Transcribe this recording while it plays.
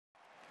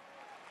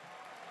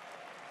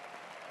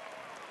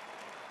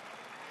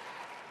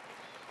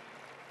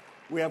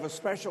We have a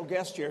special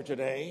guest here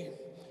today.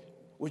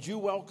 Would you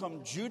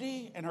welcome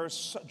Judy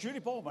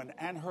Bowman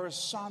and her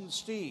son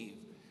Steve?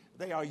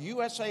 They are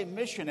USA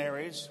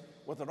missionaries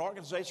with an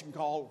organization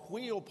called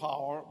Wheel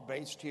Power,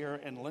 based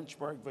here in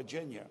Lynchburg,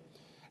 Virginia.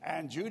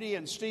 And Judy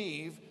and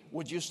Steve,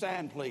 would you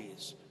stand,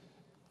 please?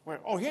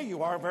 Oh, here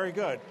you are. Very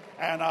good.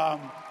 And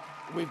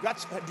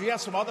do you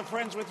have some other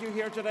friends with you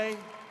here today?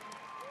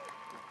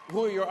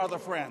 Who are your other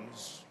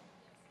friends?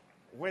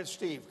 Where's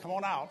Steve? Come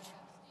on out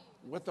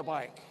with the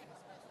bike.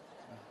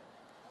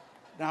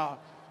 Now,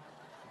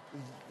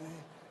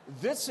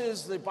 this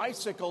is the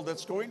bicycle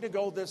that's going to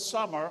go this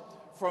summer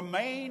from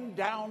Maine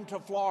down to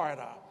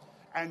Florida.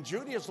 And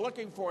Judy is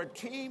looking for a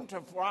team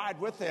to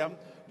ride with them.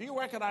 Do you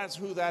recognize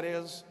who that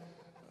is?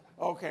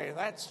 Okay,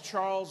 that's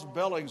Charles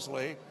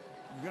Billingsley.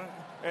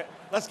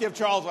 Let's give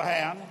Charles a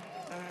hand.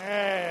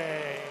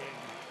 Hey.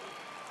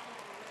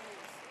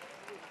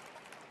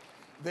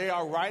 They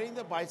are riding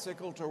the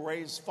bicycle to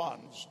raise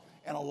funds.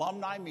 In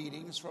alumni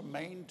meetings from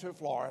Maine to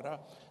Florida,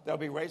 they'll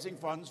be raising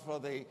funds for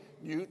the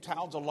New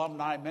Towns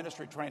Alumni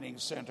Ministry Training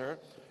Center.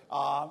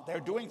 They're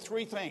doing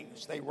three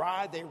things. They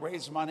ride, they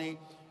raise money,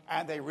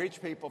 and they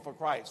reach people for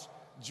Christ.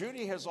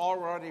 Judy has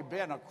already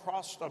been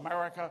across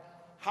America.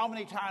 How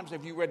many times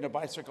have you ridden a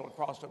bicycle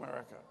across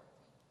America?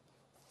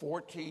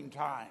 14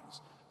 times.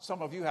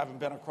 Some of you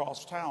haven't been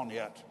across town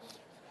yet.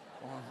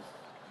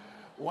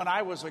 When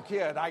I was a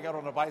kid, I got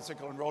on a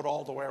bicycle and rode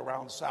all the way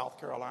around South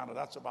Carolina.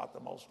 That's about the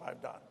most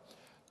I've done.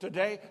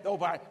 Today,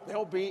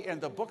 they'll be in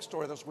the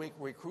bookstore this week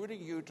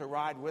recruiting you to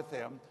ride with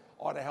them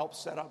or to help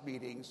set up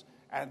meetings.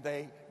 And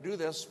they do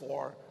this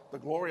for the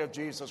glory of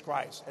Jesus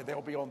Christ. And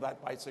they'll be on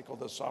that bicycle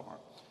this summer.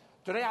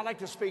 Today, I'd like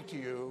to speak to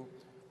you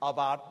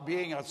about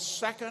being a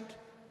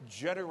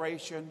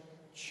second-generation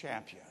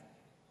champion.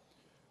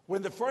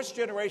 When the first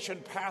generation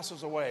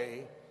passes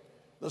away,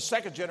 the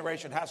second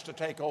generation has to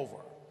take over.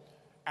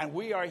 And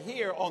we are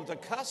here on the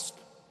cusp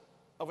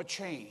of a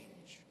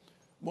change,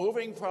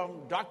 moving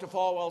from Dr.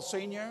 Falwell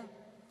Sr.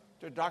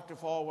 to Dr.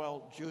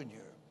 Falwell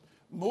Jr.,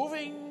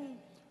 moving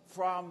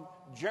from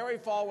Jerry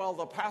Falwell,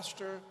 the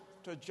pastor,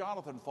 to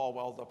Jonathan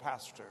Falwell, the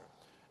pastor.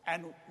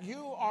 And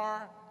you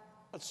are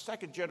a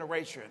second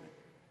generation.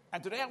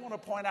 And today I want to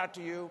point out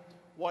to you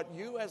what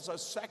you as a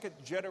second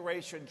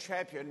generation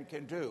champion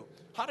can do,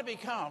 how to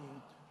become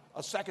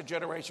a second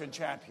generation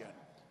champion.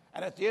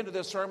 And at the end of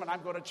this sermon,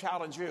 I'm going to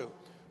challenge you.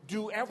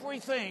 Do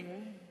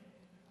everything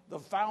the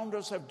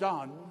founders have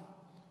done,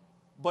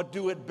 but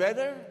do it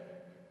better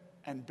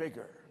and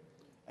bigger.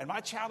 And my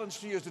challenge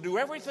to you is to do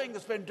everything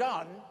that's been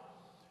done.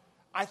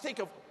 I think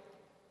of,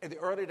 in the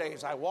early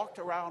days, I walked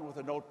around with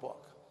a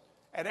notebook.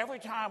 And every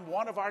time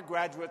one of our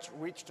graduates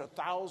reached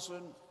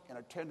 1,000 in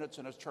attendance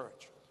in a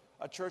church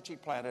he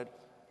planted,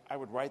 I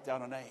would write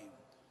down a name.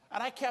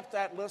 And I kept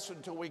that list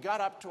until we got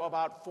up to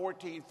about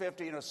 14,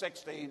 15, or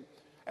 16.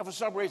 And for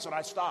some reason,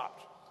 I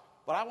stopped.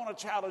 But I want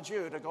to challenge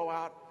you to go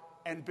out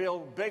and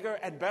build bigger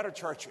and better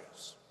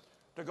churches,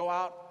 to go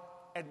out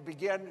and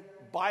begin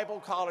Bible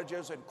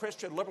colleges and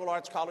Christian liberal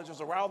arts colleges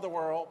around the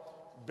world,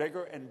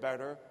 bigger and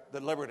better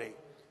than Liberty.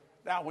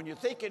 Now, when you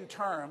think in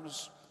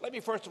terms, let me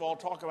first of all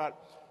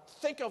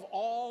think of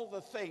all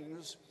the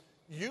things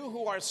you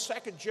who are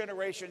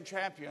second-generation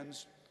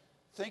champions,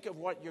 think of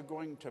what you're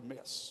going to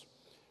miss.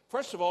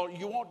 First of all,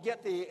 you won't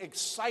get the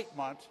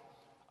excitement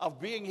of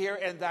being here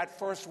in that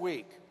first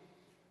week.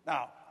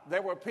 Now,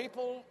 there were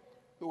people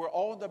who were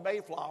on the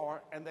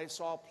Mayflower and they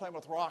saw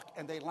Plymouth Rock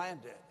and they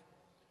landed.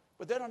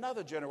 But then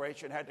another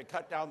generation had to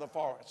cut down the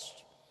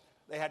forest.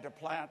 They had to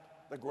plant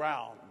the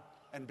ground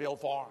and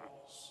build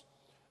farms.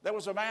 There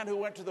was a man who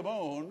went to the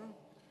moon.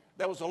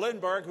 There was a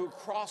Lindbergh who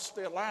crossed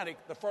the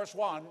Atlantic, the first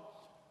one.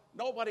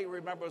 Nobody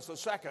remembers the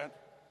second.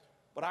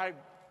 But I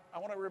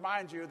want to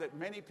remind you that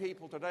many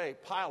people today,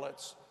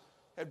 pilots,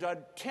 have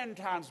done 10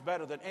 times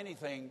better than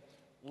anything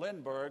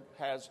Lindbergh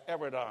has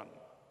ever done.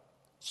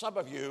 Some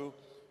of you'll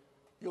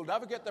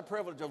never get the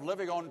privilege of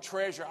living on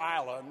Treasure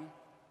Island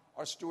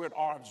or Stewart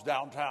Arms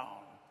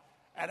downtown.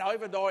 And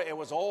even though it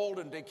was old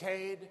and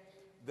decayed,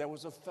 there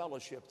was a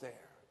fellowship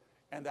there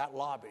in that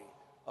lobby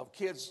of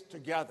kids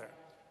together.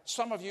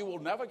 Some of you will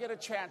never get a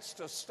chance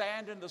to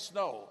stand in the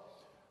snow.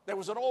 There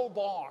was an old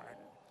barn.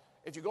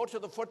 If you go to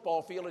the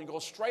football field and go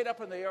straight up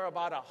in the air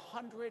about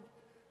 100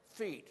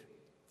 feet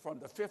from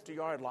the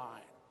 50-yard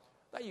line,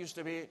 that used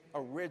to be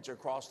a ridge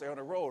across there and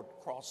a road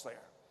across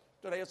there.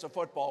 Today it's a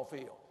football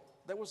field.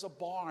 There was a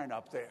barn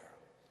up there.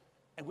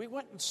 And we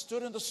went and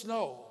stood in the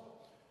snow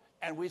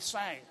and we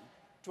sang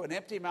to an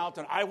empty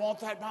mountain, I want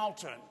that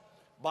mountain.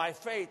 By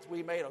faith,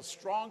 we made a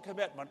strong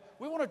commitment.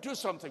 We want to do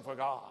something for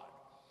God.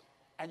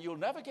 And you'll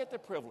never get the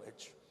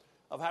privilege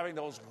of having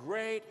those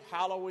great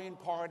Halloween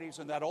parties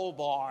in that old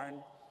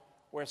barn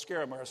where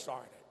Scaramouche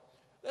started.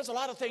 There's a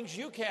lot of things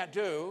you can't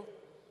do,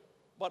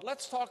 but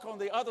let's talk on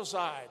the other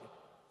side.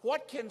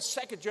 What can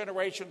second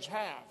generations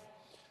have?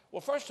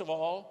 Well, first of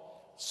all,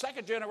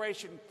 second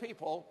generation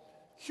people,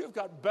 you've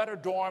got better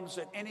dorms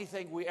than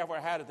anything we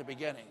ever had at the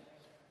beginning.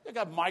 You've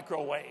got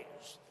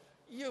microwaves.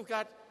 You've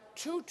got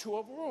two to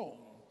a room.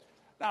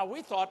 Now,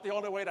 we thought the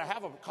only way to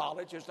have a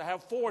college is to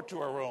have 4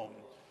 to a room.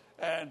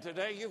 And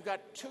today you've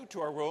got 2 to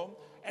a room,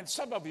 and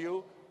some of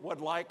you would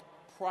like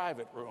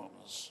private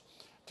rooms.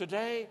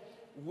 Today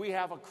we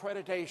have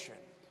accreditation.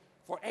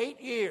 For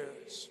 8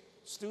 years,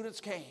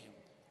 students came,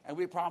 and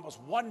we promised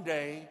one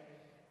day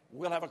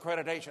we'll have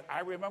accreditation.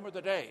 I remember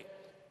the day.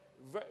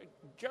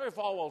 Jerry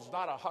Falwell's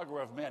not a hugger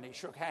of men. He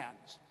shook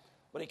hands.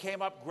 But he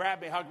came up,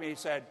 grabbed me, hugged me, he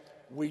said,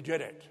 we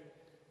did it.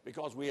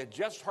 Because we had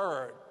just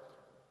heard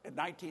in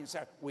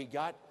 1970, we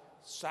got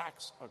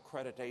SACS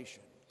accreditation.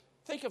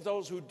 Think of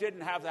those who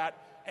didn't have that,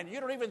 and you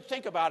don't even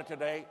think about it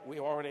today. We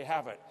already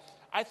have it.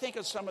 I think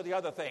of some of the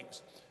other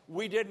things.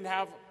 We didn't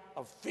have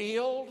a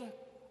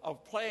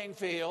playing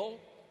field.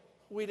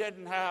 We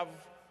didn't have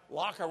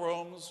locker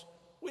rooms.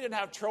 We didn't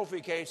have trophy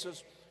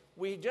cases.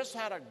 We just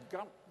had a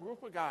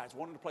group of guys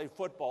wanting to play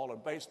football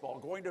and baseball,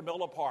 going to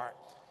Miller Park.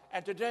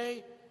 And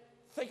today,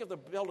 think of the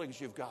buildings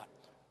you've got.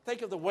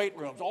 Think of the weight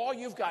rooms. All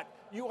you've got,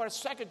 you are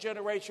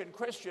second-generation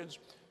Christians.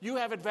 You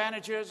have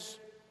advantages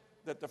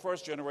that the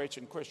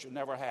first-generation Christian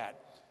never had.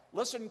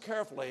 Listen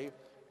carefully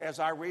as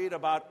I read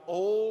about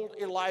old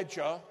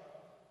Elijah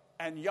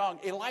and young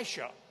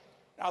Elisha.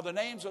 Now, the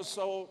names are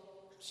so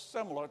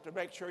similar to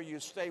make sure you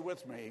stay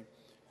with me.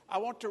 I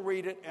want to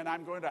read it, and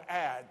I'm going to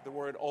add the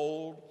word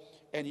old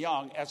and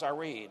young as I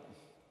read.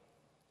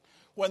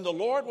 When the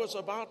Lord was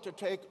about to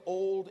take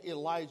old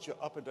Elijah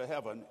up into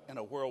heaven in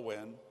a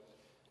whirlwind,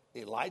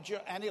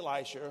 Elijah and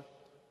Elisha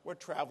were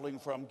traveling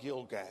from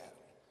Gilgal.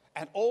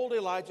 And old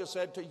Elijah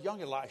said to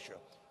young Elisha,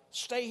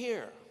 stay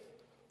here,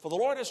 for the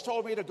Lord has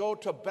told me to go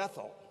to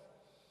Bethel.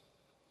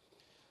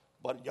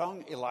 But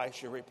young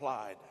Elisha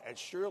replied, as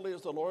surely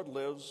as the Lord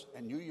lives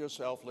and you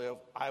yourself live,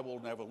 I will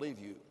never leave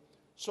you.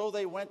 So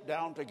they went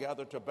down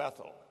together to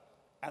Bethel.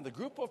 And the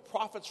group of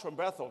prophets from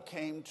Bethel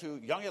came to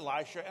young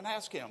Elisha and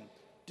asked him,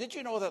 did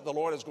you know that the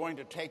Lord is going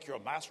to take your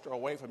master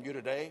away from you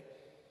today?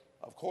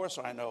 Of course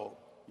I know,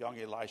 young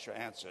Elisha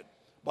answered,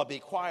 but be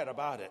quiet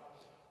about it.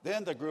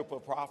 Then the group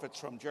of prophets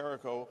from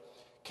Jericho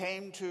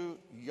came to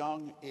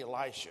young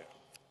Elisha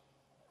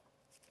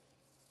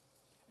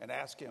and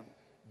asked him,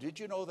 did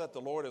you know that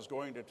the Lord is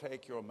going to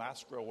take your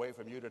master away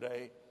from you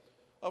today?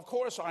 Of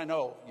course I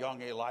know,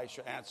 young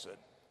Elisha answered,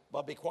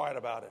 but be quiet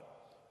about it.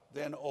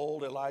 Then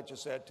old Elijah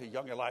said to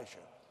young Elisha,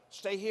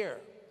 stay here,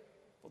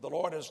 for the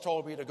Lord has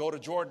told me to go to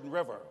Jordan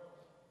River.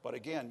 But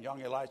again,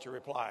 young Elisha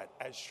replied,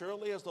 as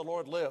surely as the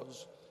Lord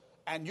lives,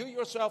 and you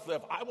yourself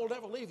live, I will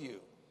never leave you.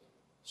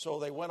 So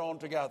they went on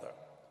together.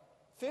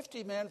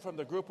 50 men from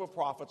the group of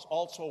prophets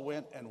also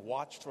went and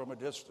watched from a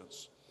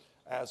distance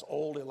as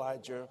old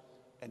Elijah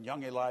and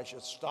young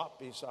Elisha stopped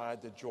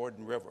beside the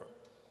Jordan River.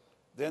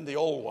 Then the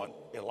old one,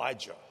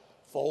 Elijah,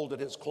 folded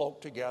his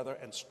cloak together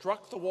and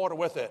struck the water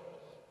with it.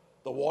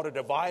 The water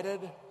divided,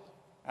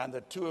 and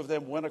the two of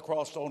them went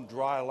across on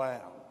dry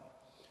land.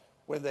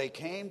 When they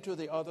came to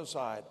the other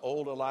side,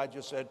 old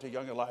Elijah said to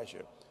young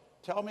Elisha,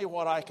 tell me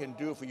what I can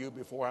do for you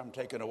before I'm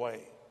taken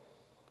away.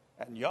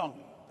 And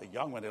the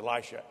young one,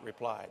 Elisha,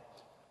 replied,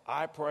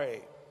 I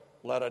pray,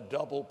 let a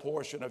double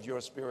portion of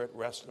your spirit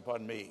rest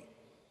upon me.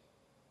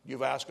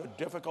 You've asked a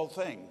difficult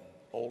thing,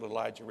 old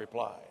Elijah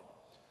replied.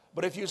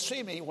 But if you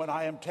see me when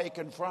I am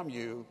taken from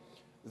you,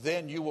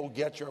 then you will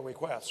get your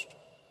request.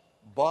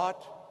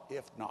 But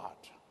if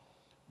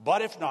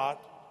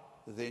not,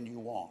 then you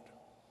won't.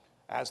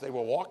 As they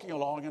were walking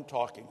along and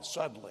talking,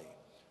 suddenly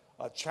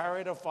a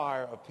chariot of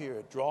fire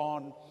appeared,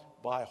 drawn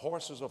by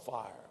horses of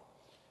fire.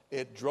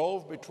 It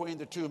drove between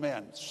the two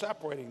men,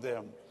 separating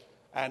them,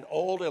 and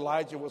old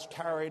Elijah was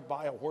carried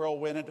by a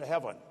whirlwind into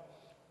heaven.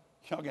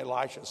 Young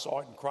Elisha saw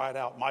it and cried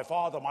out, my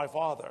father,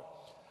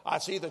 I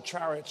see the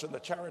chariots and the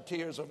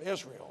charioteers of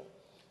Israel.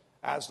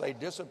 As they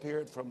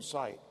disappeared from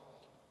sight,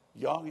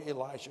 young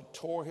Elisha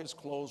tore his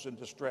clothes in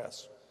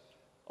distress.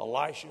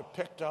 Elisha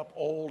picked up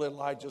old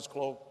Elijah's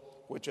cloak,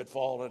 which had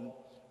fallen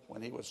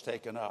when he was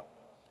taken up.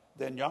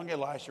 Then young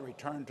Elisha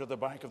returned to the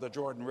bank of the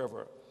Jordan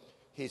River.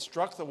 He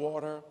struck the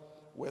water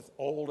with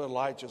old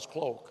Elijah's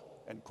cloak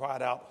and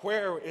cried out,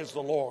 where is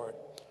the Lord,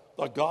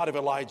 the God of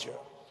Elijah?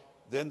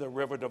 Then the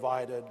river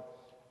divided,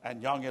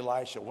 and young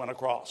Elisha went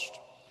across.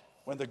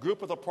 When the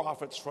group of the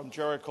prophets from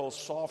Jericho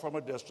saw from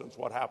a distance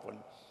what happened,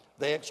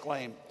 they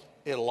exclaimed,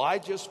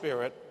 Elijah's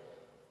spirit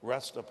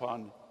rests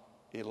upon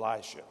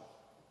Elisha.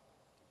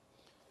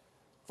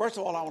 First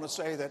of all, I want to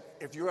say that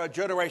if you're a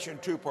Generation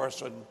 2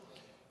 person,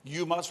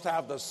 you must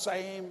have the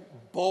same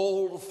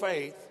bold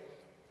faith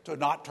to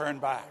not turn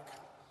back.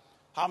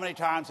 How many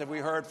times have we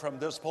heard from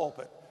this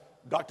pulpit,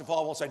 Dr.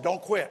 Falwell say,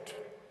 don't quit.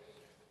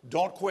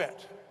 Don't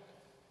quit.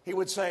 He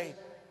would say,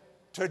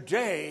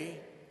 today,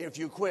 if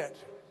you quit,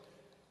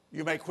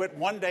 you may quit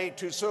one day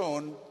too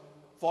soon,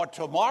 for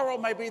tomorrow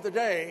may be the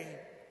day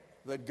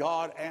that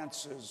God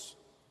answers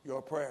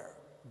your prayer.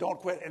 Don't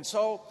quit. And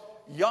so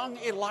young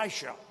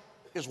Elisha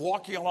is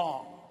walking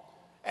along,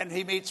 and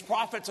he meets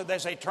prophets, and they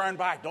say, turn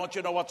back. Don't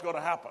you know what's going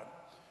to happen?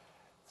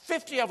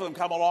 50 of them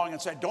come along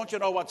and say, don't you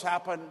know what's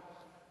happened?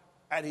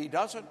 And he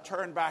doesn't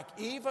turn back,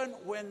 even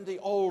when the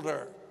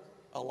older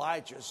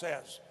Elijah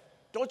says,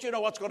 don't you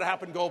know what's going to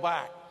happen? Go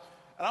back.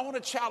 And I want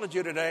to challenge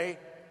you today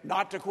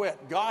not to quit.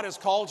 God has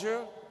called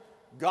you.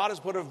 God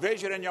has put a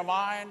vision in your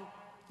mind.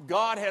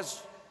 God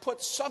has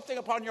put something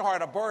upon your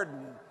heart, a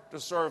burden to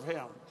serve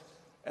him.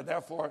 And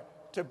therefore,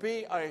 to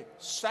be a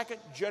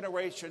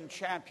second-generation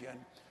champion,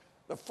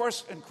 the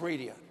first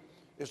ingredient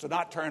is to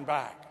not turn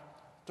back,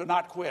 to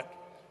not quit,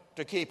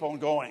 to keep on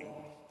going.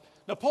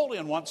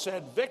 Napoleon once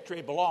said,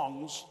 victory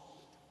belongs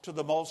to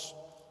the most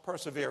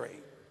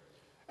persevering.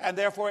 And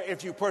therefore,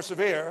 if you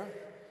persevere,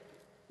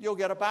 you'll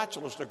get a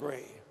bachelor's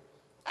degree.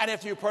 And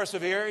if you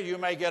persevere, you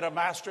may get a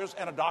master's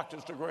and a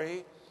doctor's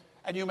degree,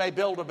 and you may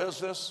build a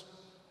business.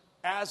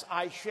 As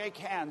I shake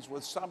hands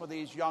with some of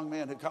these young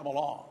men who come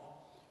along,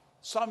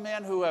 some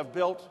men who have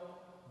built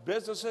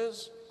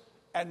businesses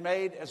and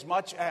made as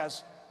much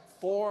as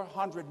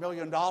 $400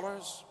 million,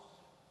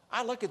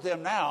 I look at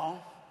them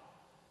now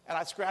and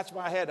I scratch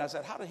my head and I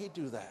said, how did he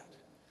do that?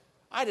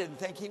 I didn't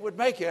think he would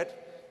make it,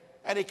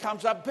 and he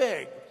comes up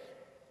big.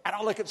 And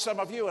I look at some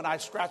of you and I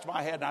scratch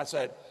my head and I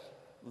said,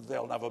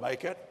 they'll never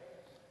make it.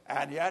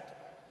 And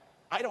yet,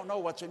 I don't know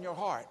what's in your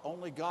heart.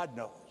 Only God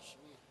knows.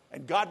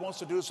 And God wants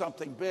to do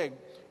something big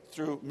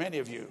through many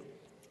of you.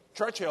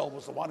 Churchill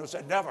was the one who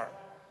said, never,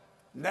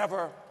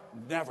 never,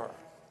 never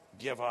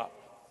give up.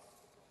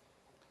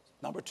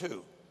 Number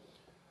two,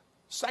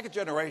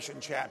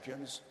 second-generation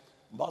champions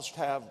must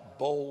have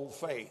bold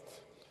faith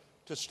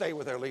to stay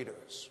with their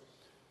leaders.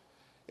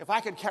 If I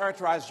could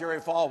characterize Jerry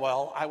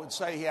Falwell, I would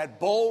say he had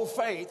bold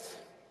faith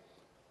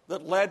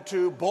that led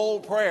to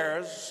bold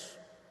prayers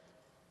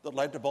that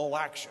led to bold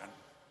action.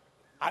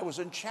 I was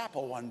in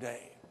chapel one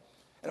day,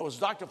 and it was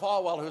Dr.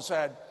 Falwell who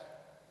said,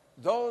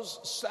 those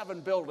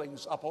 7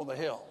 buildings up on the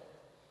hill,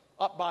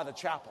 up by the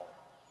chapel,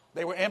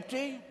 they were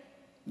empty,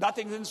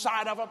 nothing's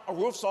inside of them, a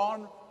roof's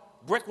on,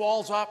 brick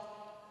walls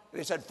up. And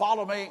he said,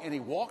 follow me, and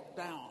he walked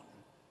down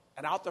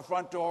and out the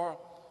front door,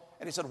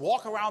 and he said,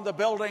 walk around the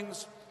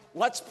buildings,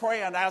 let's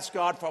pray and ask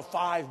God for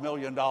 $5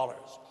 million.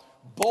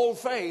 Bold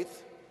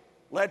faith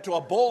led to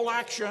a bold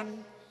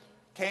action,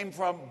 came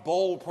from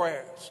bold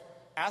prayers,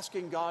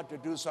 asking God to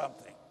do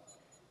something.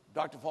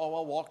 Dr.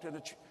 Falwell walked in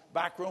the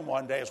back room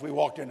one day as we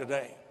walked in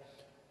today.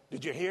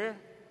 Did you hear?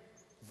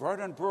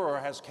 Vernon Brewer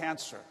has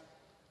cancer.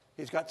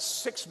 He's got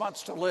 6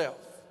 months to live.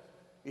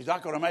 He's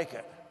not going to make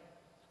it.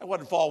 And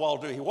what did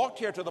Falwell do? He walked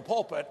here to the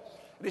pulpit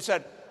and he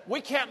said, we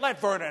can't let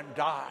Vernon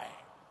die.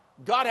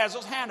 God has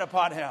his hand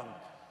upon him.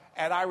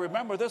 And I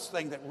remember this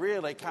thing that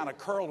really kind of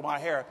curled my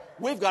hair.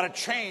 We've got to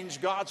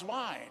change God's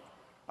mind.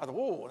 I thought,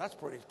 whoa, that's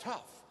pretty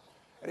tough.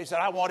 And he said,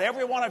 I want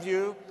every one of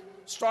you,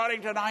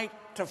 starting tonight,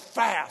 to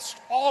fast,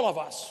 all of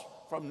us,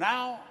 from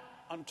now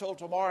until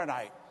tomorrow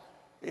night.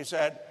 He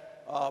said,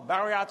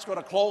 Marriott's going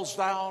to close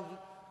down.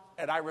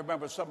 And I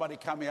remember somebody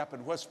coming up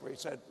and whispering. He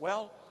said,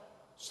 well,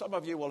 some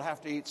of you will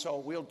have to eat, so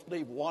we'll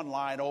leave one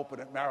line open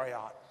at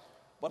Marriott.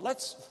 But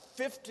let's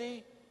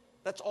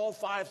all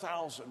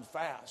 5,000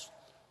 fast.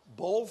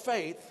 Bold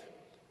faith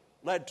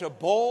led to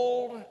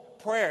bold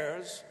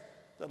prayers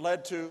that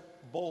led to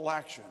bold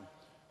action.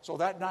 So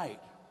that night,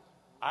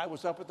 I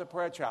was up at the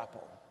prayer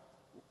chapel,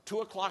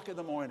 2 o'clock in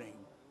the morning,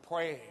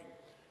 praying.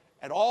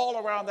 And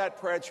all around that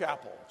prayer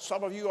chapel,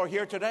 some of you are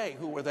here today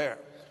who were there.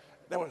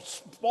 There were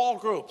small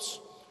groups,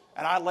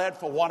 and I led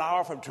for 1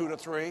 hour from 2 to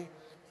 3, and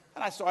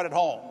I started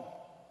home.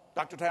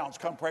 Dr. Towns,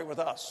 come pray with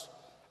us.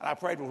 And I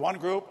prayed with one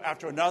group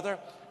after another,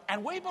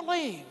 and we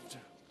believed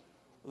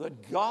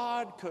that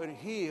God could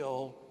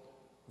heal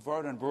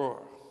Vernon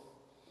Brewer.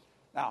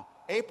 Now,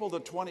 April the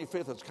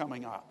 25th is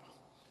coming up.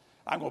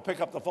 I'm going to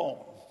pick up the phone.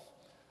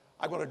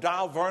 I'm going to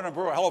dial Vernon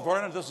Brewer. Hello,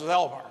 Vernon, this is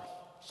Elmer.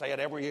 Say it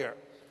every year.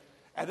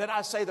 And then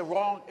I say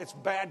it's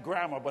bad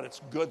grammar, but it's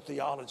good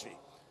theology.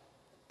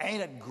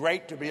 Ain't it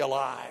great to be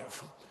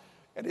alive?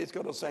 And he's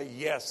going to say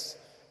yes.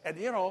 And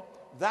you know,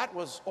 that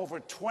was over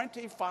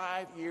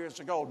 25 years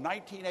ago,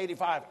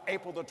 1985,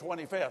 April the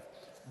 25th.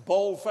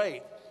 Bold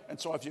faith. And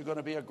so if you're going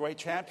to be a great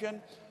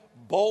champion,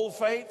 bold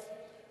faith,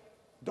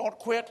 don't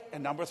quit.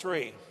 And number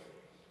 3,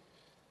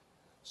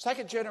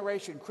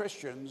 second-generation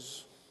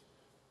Christians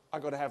are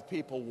going to have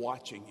people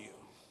watching you.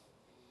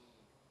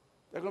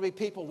 There are going to be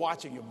people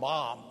watching you,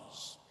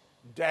 moms,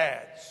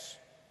 dads,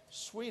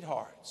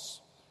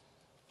 sweethearts,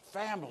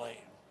 family,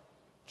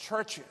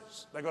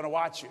 churches. They're going to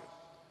watch you.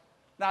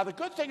 Now, the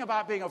good thing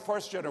about being a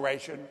first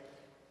generation,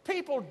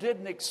 people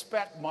didn't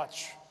expect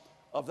much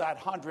of that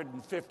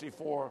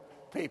 154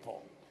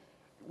 people.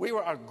 We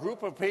were a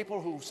group of people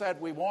who said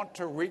we want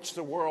to reach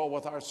the world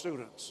with our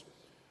students.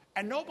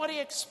 And nobody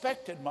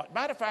expected much.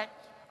 Matter of fact,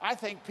 I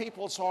think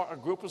people saw a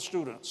group of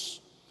students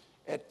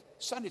at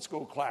Sunday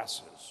school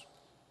classes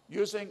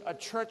using a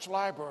church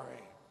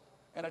library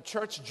and a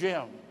church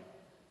gym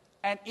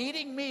and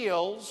eating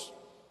meals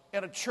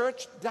in a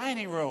church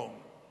dining room.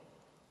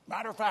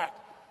 Matter of fact,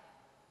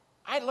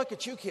 I look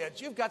at you kids,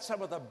 you've got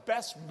some of the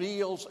best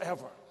meals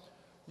ever.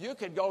 You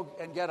can go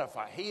and get a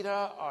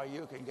fajita, or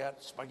you can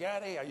get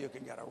spaghetti, or you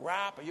can get a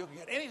wrap, or you can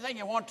get anything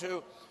you want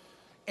to.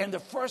 In the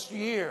first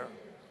year,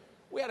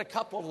 we had a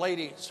couple of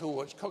ladies who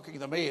was cooking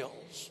the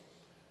meals.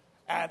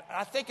 And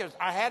I think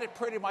I had it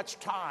pretty much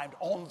timed.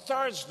 On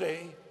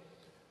Thursday,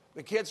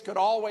 The kids could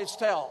always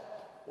tell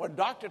when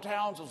Dr.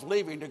 Towns was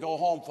leaving to go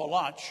home for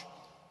lunch,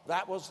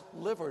 that was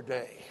liver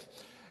day.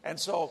 And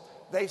so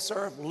they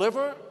served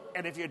liver,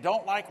 and if you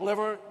don't like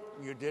liver,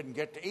 you didn't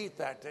get to eat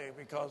that day,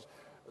 because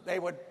they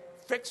would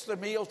fix the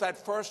meals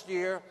that first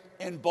year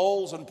in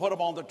bowls and put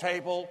them on the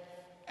table.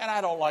 And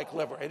I don't like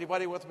liver.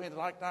 Anybody with me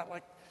that not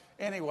like?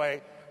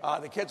 Anyway,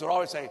 the kids would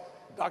always say,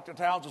 Dr.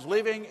 Towns is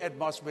leaving, it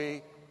must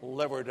be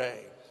liver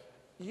day.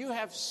 You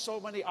have so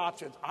many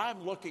options.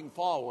 I'm looking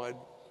forward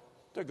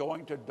to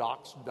going to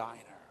Doc's Diner.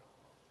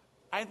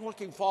 I'm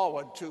looking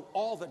forward to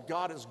all that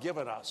God has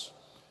given us.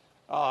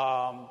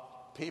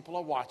 People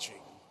are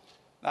watching.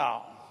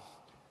 Now,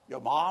 your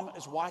mom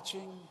is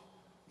watching.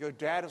 Your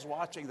dad is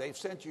watching. They've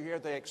sent you here.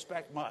 They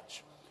expect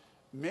much.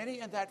 Many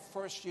in that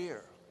first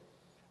year,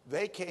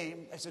 they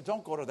came. They said,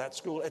 don't go to that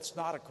school. It's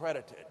not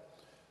accredited.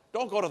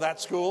 Don't go to that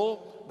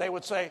school. They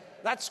would say,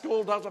 that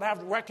school doesn't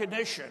have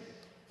recognition.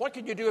 What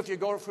can you do if you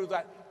go through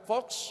that?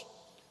 Folks,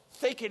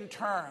 think in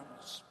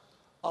terms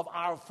of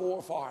our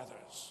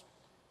forefathers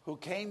who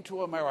came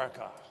to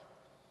America.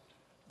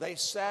 They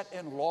sat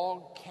in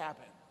log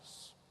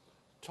cabins,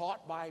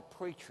 taught by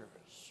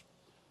preachers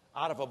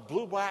out of a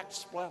blue-black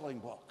spelling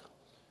book.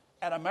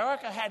 And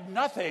America had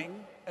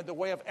nothing in the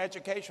way of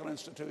educational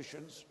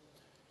institutions.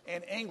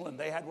 In England,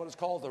 they had what is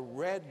called the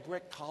red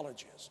brick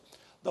colleges.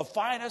 The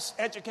finest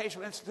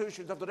educational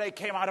institutions of the day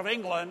came out of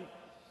England,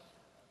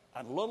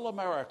 and little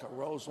America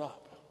rose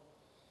up.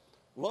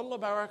 Little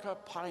America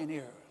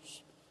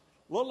pioneers.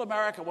 Little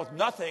America with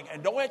nothing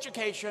and no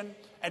education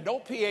and no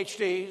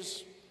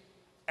PhDs,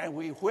 and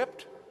we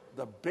whipped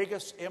the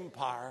biggest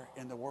empire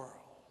in the world.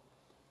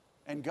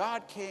 And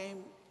God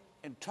came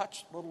and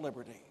touched little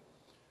liberty.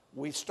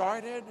 We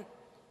started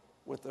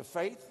with the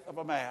faith of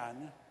a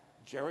man,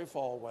 Jerry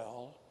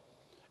Falwell,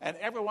 and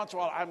every once in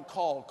a while I'm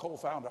called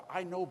co-founder.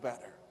 I know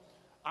better.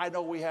 I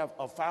know we have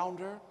a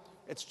founder.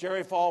 It's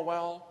Jerry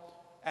Falwell,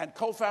 and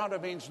co-founder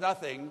means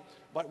nothing,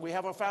 but we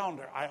have a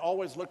founder. I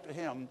always look to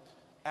him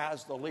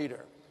as the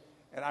leader.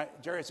 And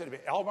Jerry said to me,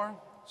 Elmer,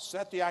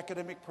 set the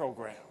academic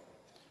program.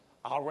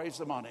 I'll raise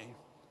the money.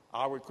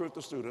 I'll recruit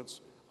the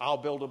students. I'll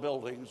build the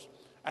buildings.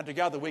 And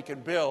together we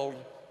can build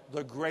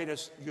the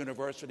greatest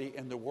university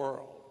in the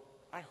world.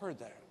 I heard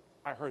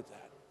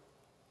that.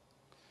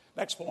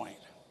 Next point.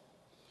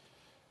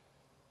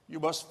 You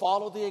must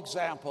follow the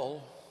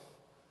example.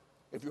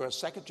 If you're a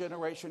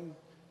second-generation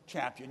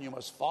champion, you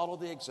must follow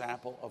the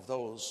example of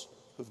those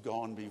who've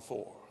gone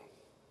before.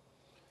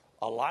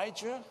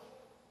 Elijah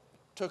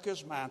took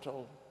his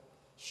mantle,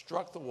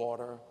 struck the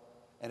water,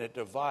 and it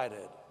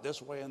divided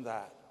this way and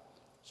that,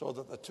 so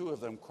that the two of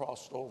them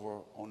crossed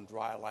over on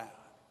dry land.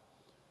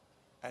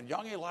 And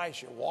young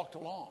Elisha walked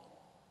along.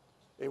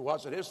 It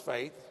wasn't his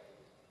faith.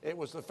 It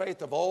was the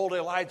faith of old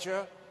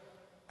Elijah,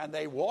 and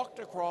they walked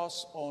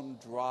across on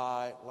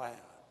dry land.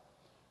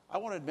 I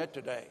want to admit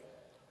today,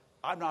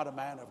 I'm not a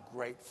man of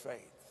great faith.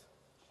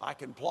 I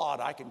can plod,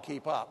 I can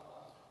keep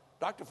up.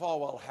 Dr.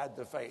 Falwell had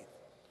the faith.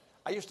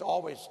 I used to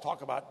always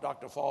talk about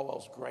Dr.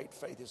 Falwell's great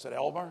faith. He said,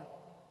 Elmer,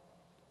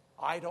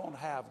 I don't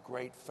have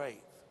great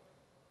faith.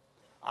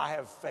 I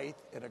have faith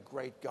in a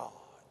great God.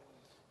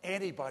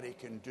 Anybody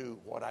can do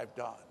what I've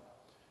done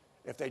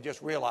if they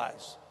just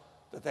realize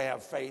that they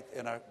have faith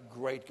in a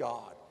great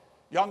God.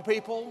 Young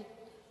people,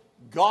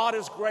 God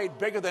is great,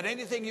 bigger than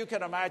anything you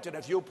can imagine.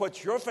 If you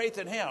put your faith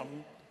in him,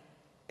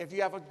 if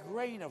you have a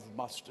grain of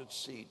mustard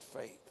seed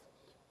faith,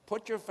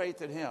 put your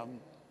faith in him,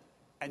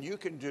 and you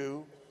can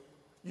do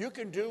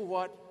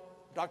what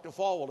Dr.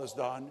 Falwell has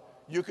done.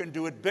 You can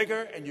do it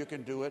bigger, and you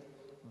can do it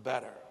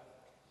better.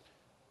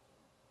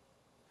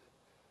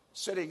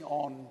 Sitting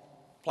on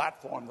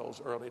platform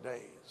those early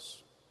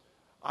days,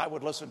 I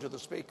would listen to the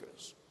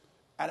speakers.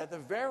 And at the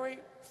very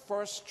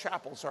first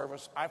chapel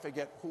service, I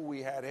forget who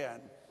we had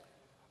in,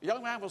 a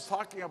young man was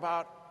talking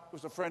about, who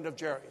was a friend of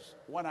Jerry's,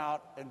 went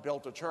out and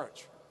built a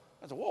church.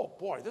 I said, whoa,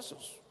 boy, this.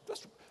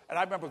 And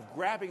I remember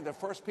grabbing the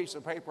first piece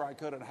of paper I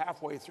could, and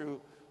halfway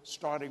through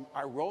starting,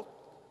 I wrote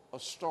a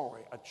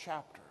story, a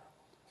chapter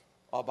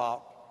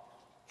about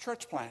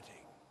church planting.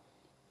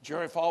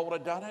 Jerry Falwell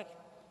had done it,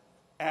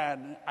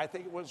 and I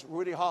think it was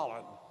Rudy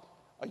Holland,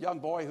 a young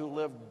boy who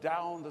lived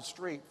down the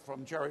street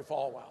from Jerry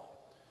Falwell,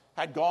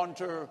 had gone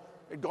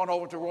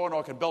over to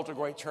Roanoke and built a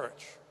great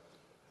church.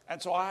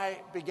 And so I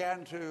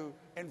began to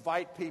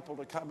invite people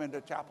to come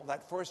into chapel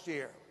that first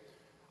year.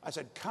 I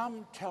said,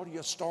 come tell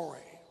your story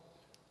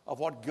of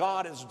what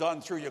God has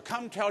done through you.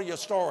 Come tell your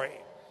story.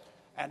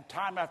 And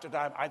time after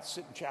time, I'd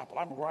sit in chapel.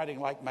 I'm writing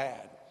like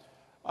mad.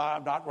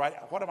 I'm not writing.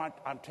 What am I?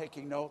 I'm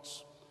taking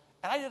notes.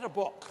 And I did a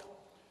book.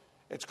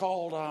 It's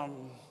called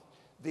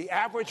The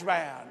Average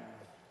Man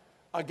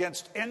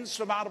Against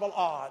Insurmountable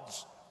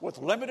Odds with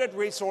Limited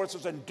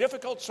Resources and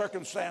Difficult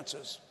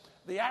Circumstances.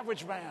 The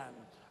average man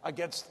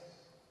against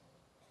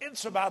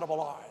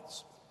insurmountable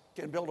odds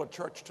can build a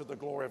church to the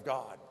glory of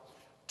God.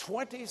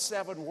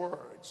 27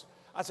 words.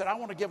 I said, I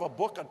want to give a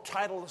book a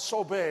title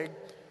so big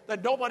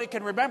that nobody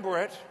can remember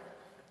it,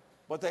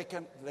 but they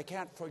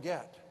can't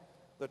forget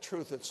the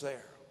truth that's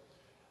there.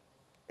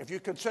 If you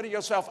consider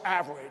yourself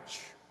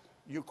average,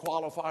 you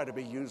qualify to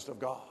be used of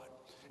God.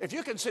 If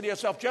you consider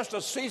yourself just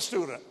a C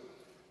student,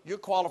 you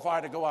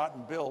qualify to go out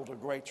and build a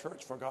great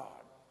church for God.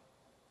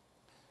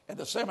 In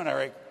the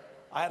seminary,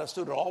 I had a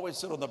student always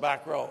sit on the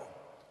back row.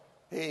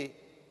 He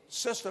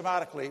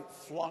systematically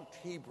flunked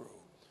Hebrew,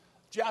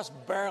 just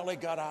barely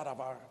got out of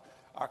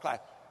our class.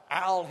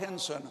 Al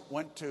Hinson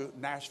went to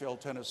Nashville,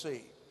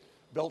 Tennessee,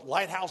 built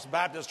Lighthouse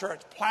Baptist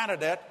Church,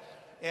 planted it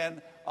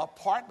in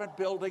apartment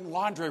building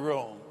laundry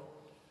room.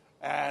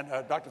 And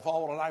Dr.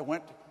 Falwell and I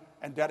went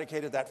and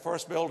dedicated that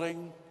first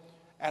building,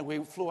 and we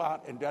flew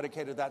out and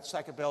dedicated that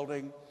second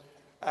building.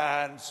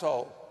 And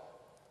so,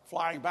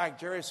 flying back,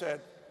 Jerry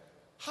said,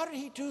 "How did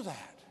he do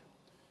that?"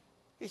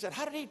 He said,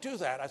 "How did he do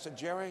that?" I said,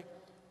 "Jerry,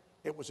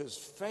 it was his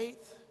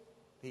faith.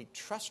 He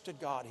trusted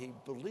God. He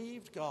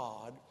believed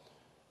God,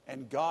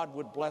 and God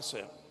would bless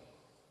him."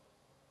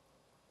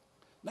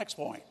 Next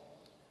point,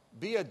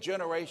 be a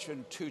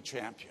Generation 2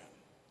 champion,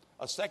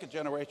 a second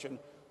generation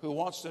who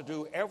wants to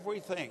do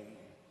everything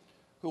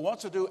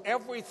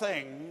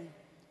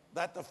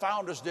that the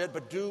founders did,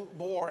 but do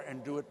more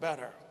and do it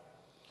better.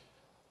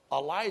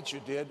 Elijah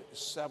did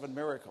 7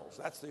 miracles.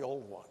 That's the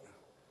old one.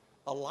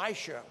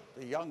 Elisha,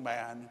 the young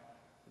man,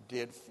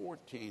 did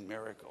 14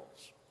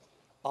 miracles.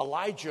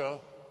 Elijah,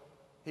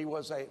 he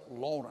was a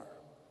loner.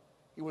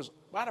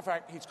 Matter of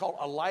fact, he's called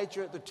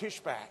Elijah the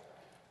Tishbite.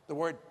 The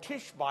word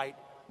Tishbite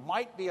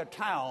might be a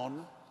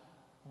town,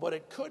 but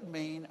it could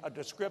mean a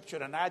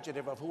description, an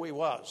adjective of who he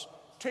was.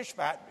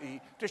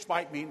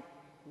 Tishbite means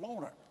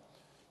loner.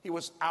 He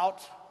was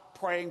out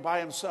praying by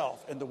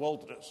himself in the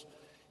wilderness.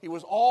 He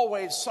was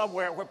always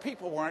somewhere where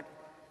people weren't.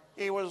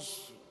 He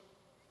was,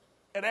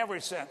 in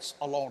every sense,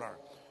 a loner.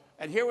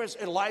 And here is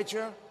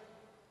Elijah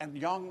and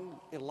young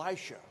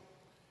Elisha.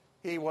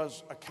 He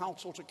was a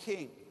counsel to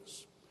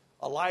kings.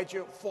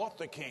 Elijah fought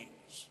the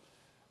kings.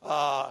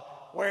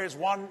 Whereas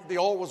the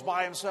old was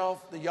by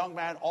himself, the young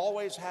man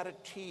always had a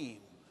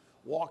team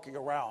walking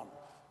around,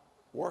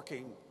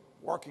 working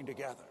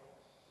together.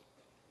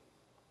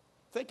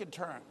 Think in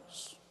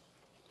terms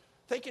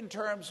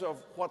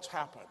of what's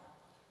happened.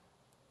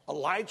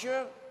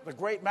 Elijah, the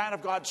great man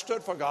of God,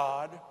 stood for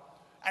God,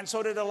 and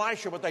so did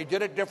Elisha, but they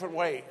did it different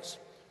ways.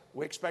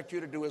 We expect you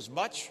to do as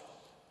much,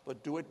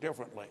 but do it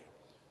differently.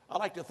 I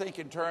like to think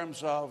in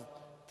terms of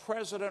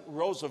President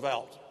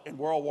Roosevelt in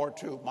World War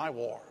II, my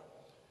war.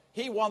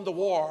 He won the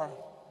war,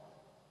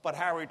 but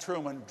Harry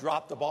Truman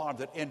dropped the bomb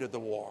that ended the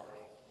war.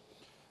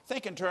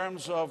 Think in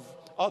terms of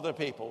other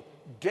people.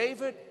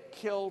 David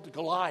killed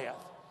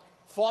Goliath,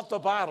 fought the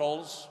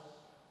battles,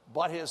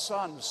 but his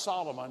son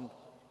Solomon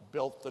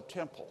built the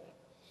temple.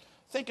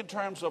 Think in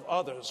terms of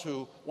others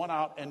who went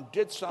out and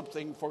did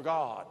something for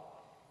God.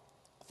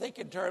 Think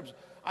in terms,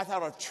 I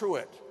thought of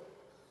Truett.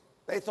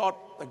 They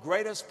thought the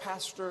greatest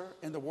pastor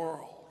in the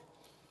world.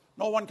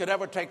 No one could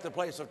ever take the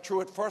place of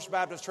Truett, First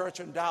Baptist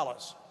Church in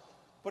Dallas.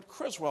 But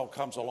Criswell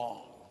comes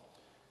along.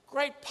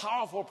 Great,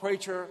 powerful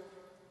preacher,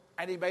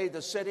 and he made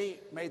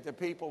the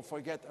people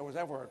forget there was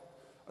ever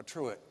a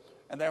Truett.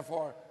 And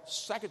therefore,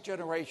 second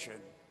generation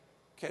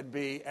can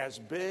be as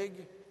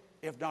big,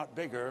 if not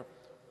bigger,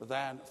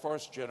 than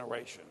first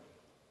generation.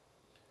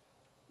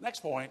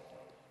 Next point,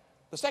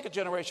 the second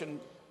generation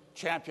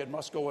champion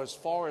must go as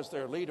far as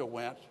their leader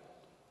went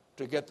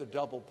to get the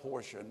double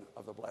portion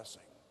of the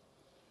blessing.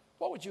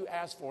 What would you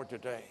ask for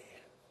today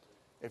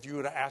if you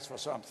were to ask for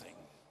something?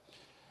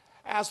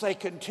 As they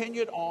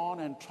continued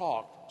on and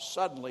talked,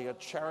 suddenly a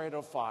chariot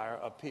of fire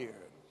appeared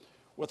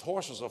with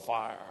horses of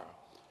fire,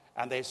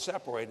 and they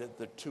separated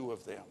the two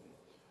of them.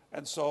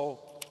 And so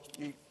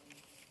you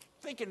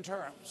think in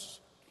terms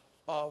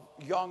of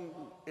young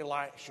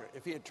Elisha.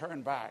 If he had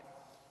turned back,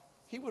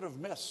 he would have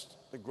missed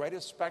the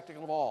greatest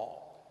spectacle of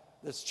all,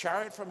 this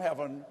chariot from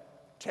heaven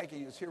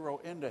taking his hero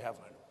into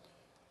heaven.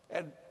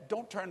 And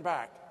don't turn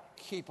back.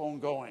 Keep on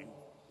going.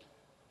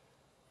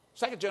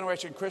 Second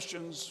generation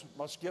Christians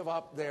must give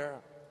up their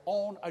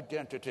own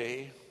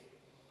identity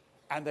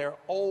and their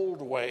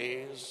old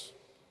ways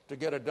to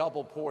get a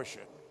double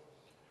portion.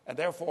 And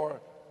therefore,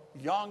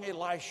 young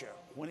Elisha,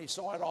 when he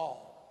saw it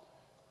all,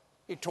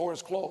 he tore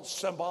his clothes,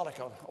 symbolic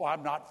of,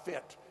 I'm not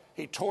fit.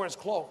 He tore his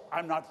clothes,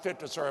 I'm not fit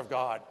to serve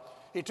God.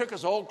 He took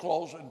his old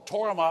clothes and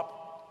tore them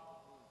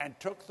up and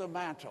took the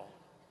mantle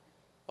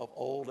of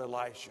old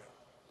Elisha.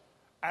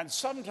 And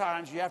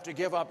sometimes you have to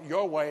give up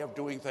your way of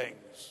doing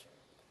things,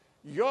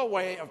 your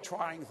way of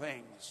trying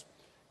things.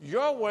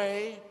 Your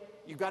way,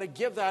 you've got to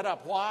give that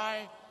up.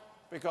 Why?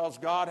 Because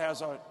God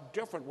has a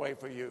different way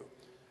for you.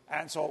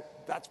 And so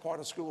that's part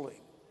of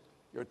schooling.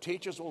 Your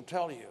teachers will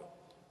tell you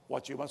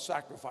what you must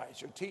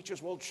sacrifice. Your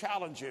teachers will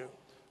challenge you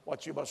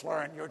what you must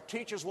learn. Your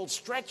teachers will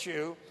stretch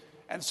you,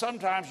 and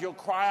sometimes you'll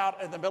cry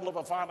out in the middle of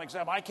a final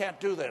exam, I can't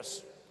do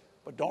this.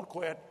 But don't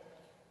quit.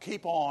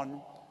 Keep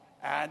on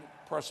and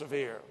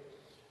persevere.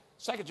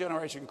 Second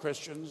generation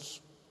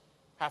Christians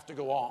have to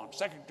go on.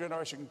 Second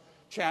generation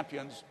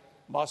champions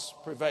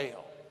must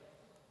prevail.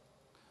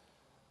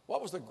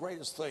 What was the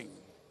greatest thing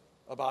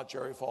about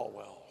Jerry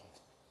Falwell?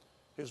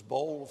 His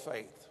bold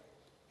faith.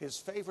 His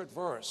favorite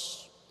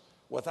verse,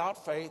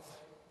 without faith,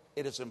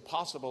 it is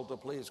impossible to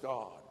please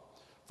God.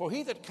 For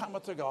he that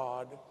cometh to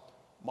God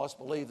must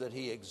believe that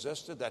he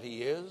existed, that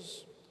he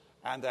is,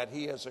 and that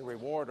he is a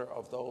rewarder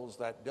of those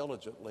that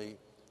diligently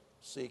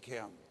seek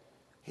him.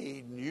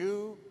 He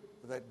knew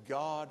that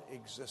God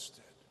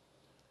existed.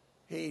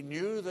 He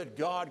knew that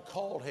God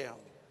called him.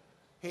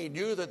 He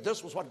knew that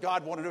this was what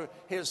God wanted to do.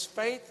 His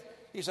faith,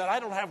 he said, I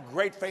don't have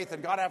great faith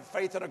in God, I have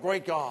faith in a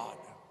great God.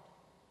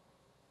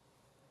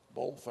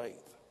 Bold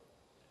faith.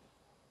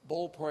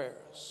 Bold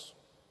prayers.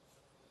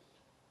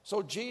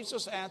 So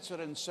Jesus answered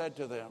and said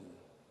to them,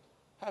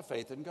 have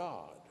faith in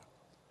God.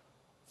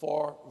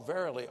 For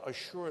verily,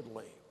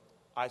 assuredly,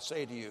 I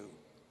say to you,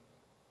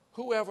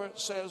 whoever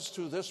says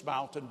to this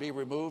mountain, be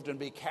removed and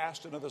be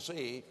cast into the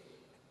sea,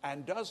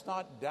 and does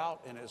not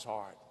doubt in his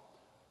heart,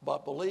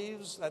 but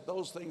believes that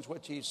those things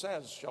which he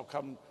says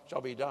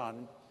shall be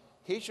done,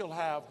 he shall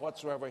have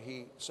whatsoever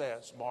he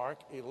says. Mark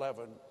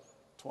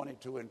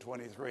 11:22 and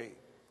 23.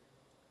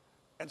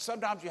 And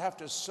sometimes you have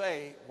to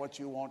say what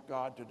you want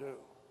God to do.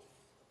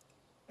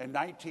 In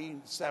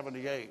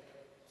 1978,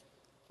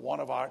 one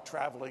of our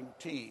traveling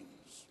teams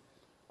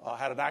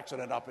had an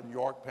accident up in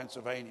York,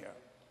 Pennsylvania.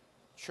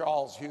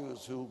 Charles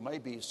Hughes, who may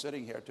be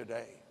sitting here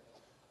today,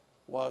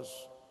 was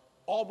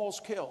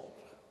almost killed.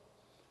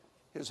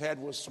 His head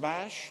was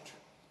smashed.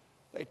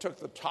 They took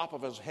the top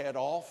of his head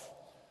off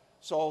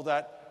so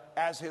that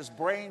as his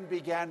brain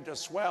began to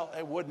swell,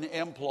 it wouldn't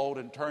implode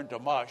and turn to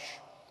mush.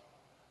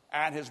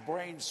 And his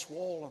brain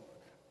swollen,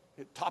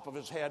 the top of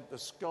his head, the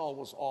skull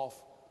was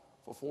off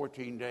for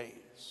 14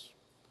 days.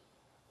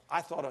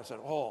 I said,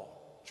 oh,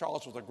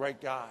 Charles was a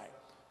great guy.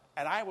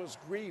 And I was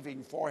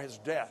grieving for his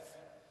death.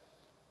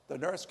 The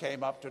nurse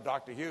came up to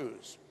Dr.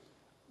 Hughes,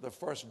 the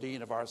first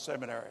dean of our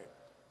seminary,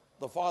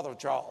 the father of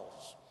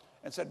Charles,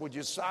 and said, would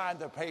you sign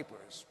the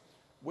papers?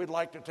 We'd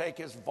like to take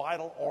his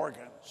vital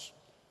organs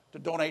to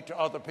donate to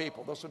other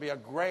people. This would be a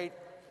great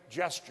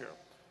gesture.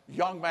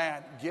 Young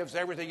man gives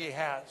everything he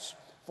has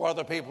for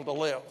other people to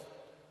live.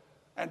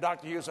 And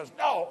Dr. Hughes says,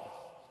 no,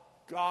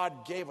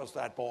 God gave us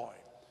that boy.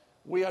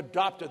 We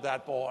adopted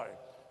that boy.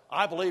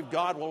 I believe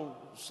God will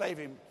save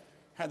him.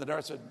 And the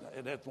nurse said,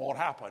 it won't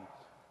happen.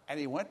 And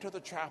he went to the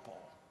chapel.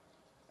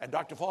 And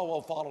Dr.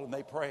 Falwell followed and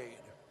they prayed.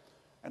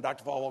 And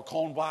Dr. Falwell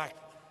came back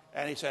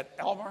and he said,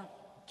 Elmer,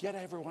 get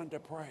everyone to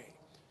pray.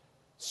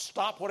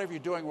 Stop whatever you're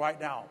doing right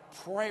now.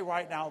 Pray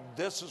right now.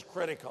 This is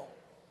critical.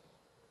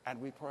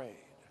 And we prayed.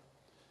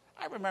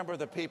 I remember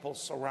the people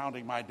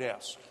surrounding my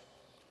desk.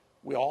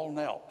 We all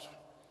knelt.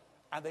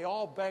 And they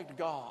all begged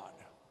God.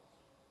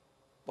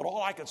 But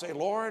all I could say,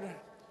 Lord,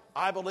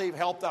 I believe,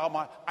 help thou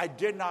my... I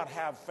did not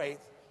have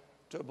faith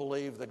to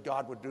believe that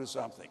God would do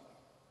something.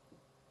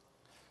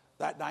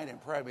 That night in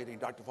prayer meeting,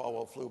 Dr.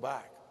 Falwell flew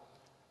back.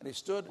 And he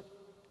stood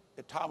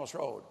at Thomas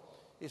Road.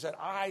 He said,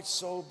 I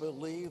so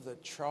believe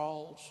that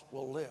Charles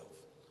will live,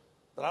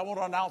 that I want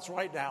to announce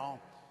right now,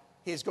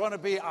 he's going to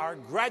be our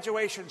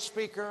graduation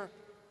speaker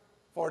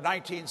for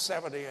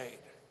 1978.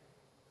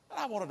 And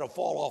I wanted to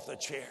fall off the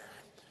chair.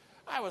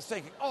 I was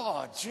thinking,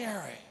 oh,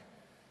 Jerry,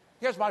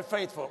 here's my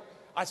faithful.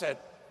 I said,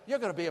 you're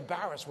going to be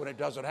embarrassed when it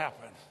doesn't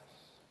happen.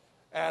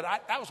 And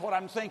that was what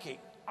I'm thinking.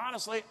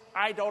 Honestly,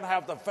 I don't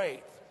have the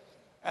faith.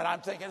 And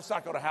I'm thinking, it's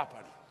not going to happen.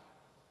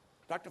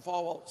 Dr.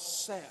 Falwell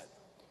said,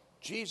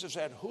 Jesus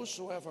said,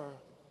 whosoever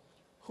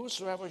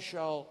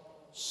shall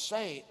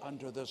say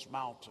unto this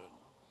mountain,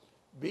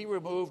 be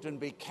removed and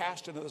be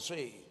cast into the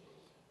sea,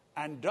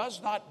 and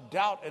does not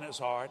doubt in his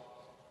heart,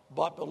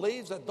 but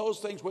believes that those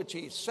things which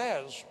he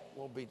says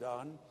will be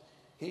done,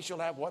 he shall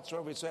have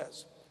whatsoever he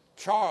says.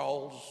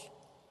 Charles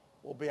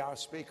will be our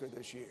speaker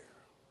this year.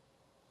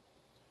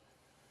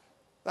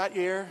 That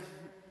year,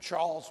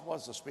 Charles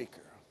was the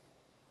speaker.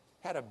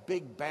 Had a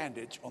big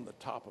bandage on the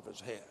top of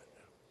his head.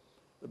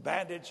 The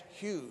bandage,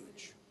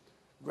 huge.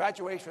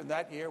 Graduation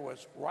that year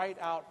was right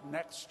out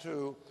next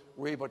to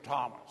Reba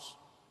Thomas,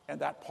 in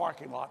that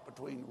parking lot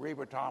between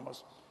Reba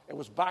Thomas. It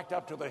was backed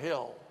up to the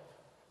hill.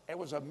 It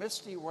was a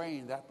misty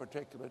rain that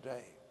particular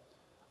day.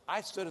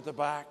 I stood at the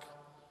back,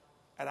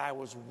 and I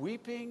was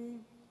weeping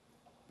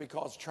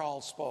because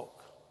Charles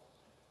spoke.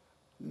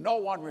 No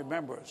one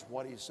remembers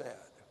what he said.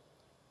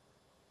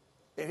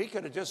 If he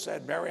could have just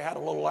said, Mary had a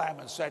little lamb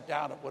and sat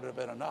down, it would have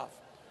been enough.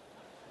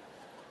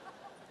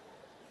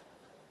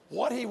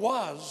 What he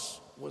was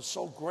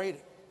so great.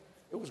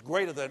 It was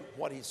greater than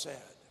what he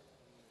said.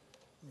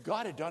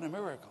 God had done a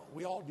miracle.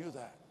 We all knew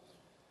that.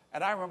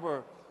 And I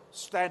remember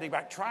standing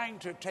back, trying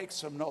to take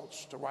some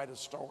notes to write a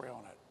story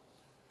on it,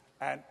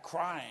 and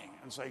crying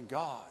and saying,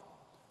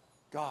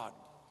 God,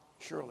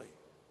 surely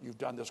you've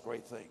done this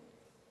great thing.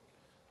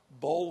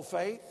 Bold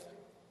faith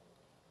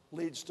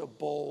leads to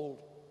bold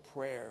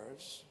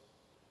prayers,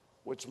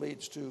 which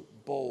leads to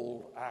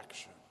bold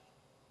action.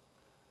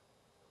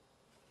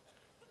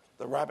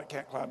 The rabbit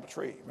can't climb a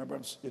tree. Remember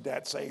your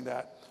dad saying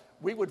that?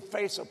 We would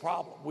face a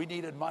problem. We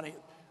needed money.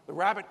 The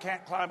rabbit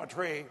can't climb a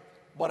tree,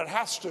 but it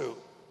has to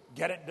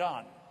get it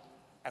done.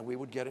 And we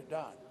would get it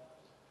done.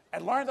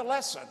 And learn the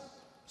lesson.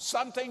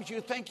 Some things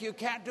you think you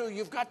can't do,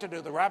 you've got to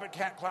do. The rabbit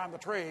can't climb the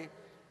tree,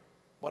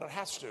 but it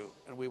has to,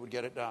 and we would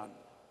get it done.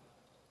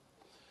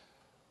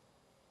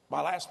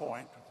 My last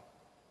point,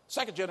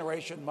 second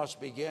generation must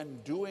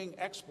begin doing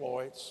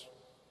exploits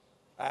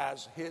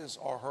as his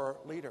or her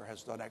leader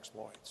has done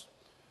exploits.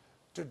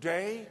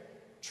 Today,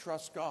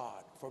 trust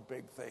God for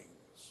big things.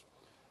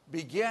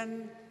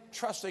 Begin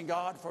trusting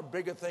God for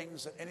bigger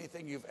things than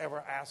anything you've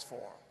ever asked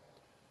for.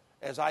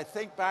 As I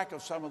think back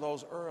of some of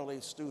those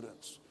early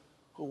students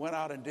who went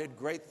out and did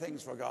great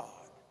things for God,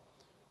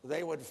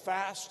 they would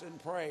fast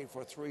and pray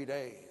for 3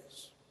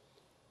 days,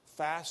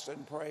 fast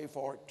and pray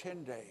for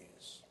 10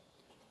 days,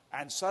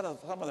 and some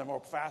of them were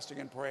fasting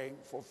and praying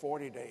for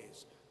 40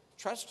 days,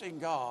 trusting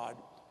God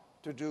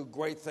to do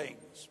great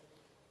things.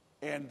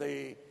 In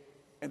the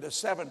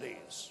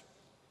 70s,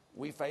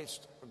 we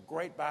faced a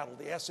great battle.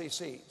 The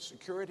SEC,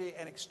 Security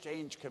and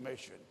Exchange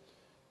Commission,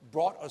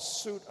 brought a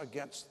suit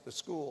against the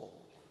school,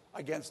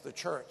 against the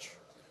church,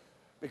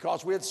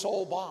 because we had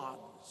sold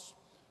bonds.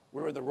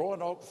 We were in the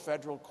Roanoke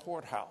Federal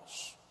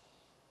Courthouse.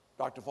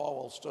 Dr.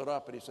 Falwell stood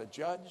up and he said,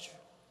 "Judge,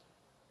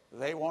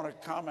 they want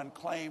to come and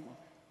claim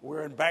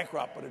we're in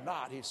bankrupt, but it's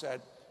not." He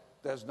said,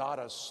 "There's not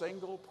a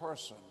single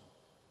person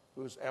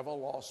who's ever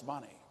lost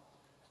money.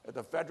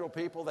 The federal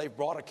people, they've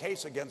brought a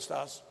case against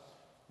us.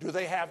 Do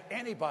they have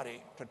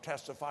anybody to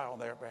testify on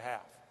their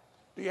behalf?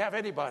 Do you have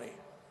anybody?"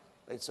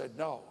 They said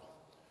no.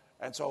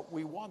 And so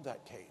we won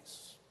that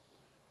case.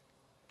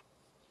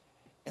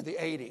 In the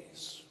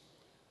 80s,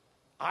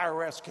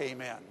 IRS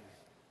came in.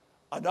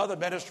 Another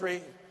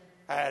ministry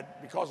had,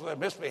 because of their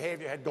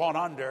misbehavior, had gone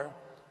under.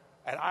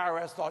 And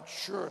IRS thought,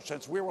 sure,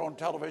 since we were on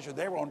television,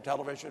 they were on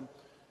television.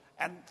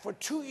 And for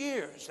 2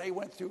 years, they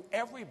went through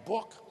every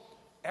book,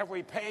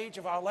 every page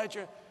of our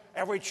ledger,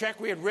 every check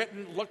we had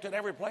written, looked at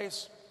every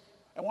place.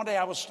 And one day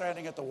I was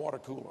standing at the water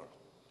cooler.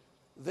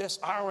 This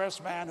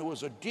IRS man who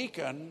was a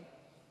deacon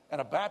in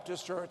a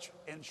Baptist church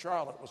in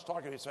Charlotte was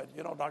talking. He said,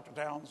 "You know, Dr.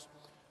 Towns,"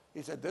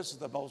 he said, "this is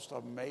the most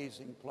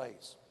amazing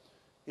place."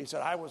 He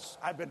said,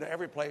 I've been to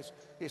every place.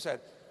 He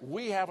said,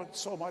 "We haven't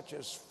so much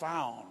as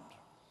found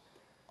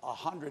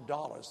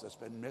 $100 that's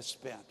been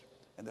misspent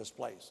in this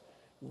place.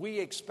 We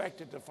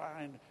expected to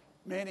find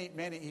many,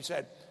 many." He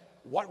said,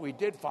 "What we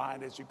did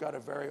find is you've got a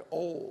very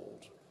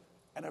old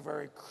and a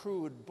very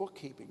crude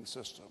bookkeeping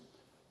system.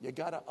 You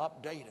got to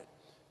update it."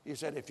 He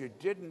said, "If you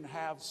didn't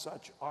have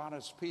such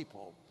honest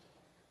people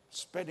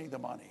spending the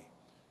money,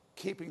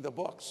 keeping the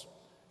books,"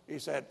 he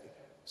said,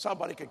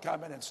 "somebody could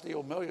come in and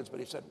steal millions." But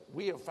he said,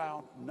 "We have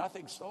found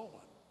nothing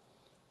stolen."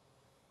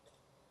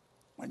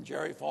 When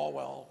Jerry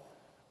Falwell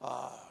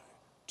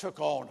took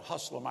on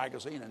Hustler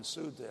magazine and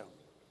sued them,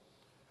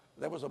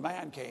 there was a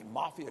man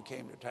Mafia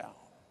came to town.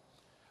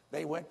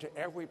 They went to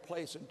every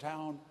place in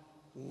town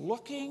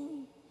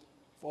looking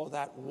for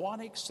that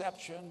one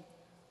exception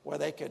where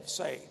they could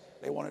say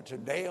they wanted to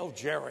nail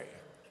Jerry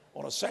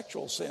on a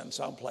sexual sin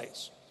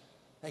someplace.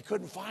 They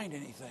couldn't find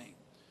anything.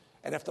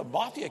 And if the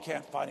Mafia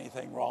can't find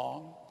anything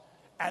wrong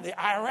and the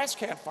IRS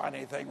can't find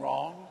anything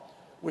wrong,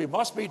 we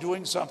must be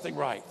doing something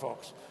right,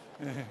 folks.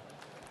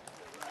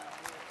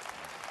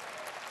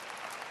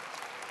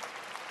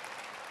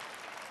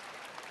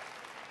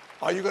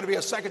 Are you going to be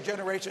a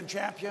second-generation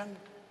champion?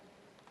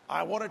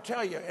 I want to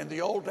tell you, in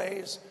the old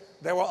days,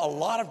 there were a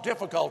lot of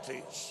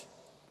difficulties.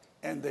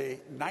 In the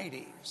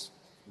 90s,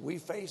 we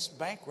faced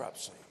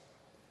bankruptcy.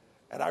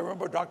 And I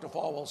remember Dr.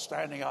 Falwell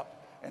standing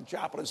up in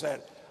chapel and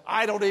said,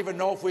 "I don't even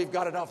know if we've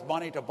got enough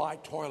money to buy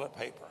toilet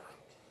paper."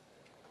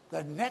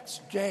 The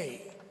next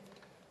day,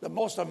 the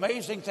most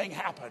amazing thing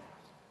happened.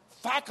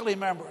 Faculty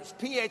members,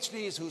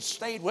 PhDs who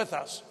stayed with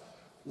us,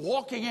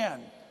 walking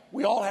in,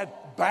 we all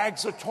had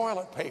bags of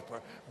toilet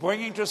paper,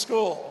 bringing to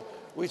school.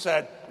 We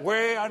said,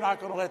 "We are not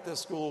going to let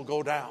this school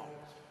go down."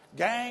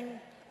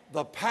 Gang,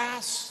 the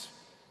past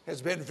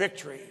has been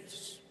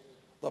victories.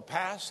 The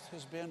past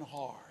has been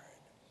hard.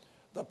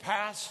 The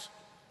past,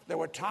 there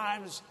were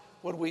times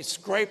when we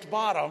scraped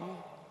bottom,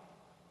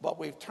 but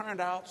we've turned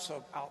out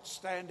some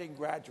outstanding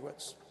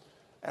graduates.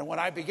 And when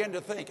I begin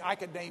to think, I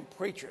could name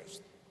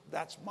preachers.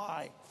 That's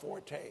my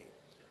forte.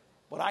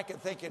 But I can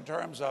think in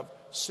terms of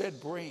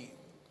Sid Bream,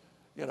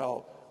 you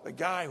know, the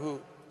guy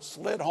who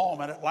slid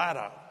home in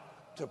Atlanta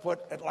to put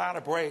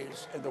Atlanta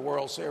Braves in the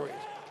World Series,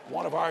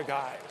 one of our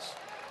guys.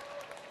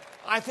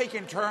 I think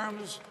in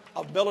terms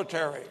of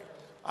military.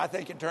 I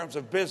think in terms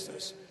of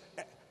business.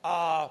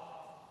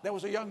 There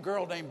was a young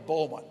girl named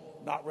Bowman,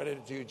 not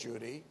related to you,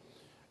 Judy,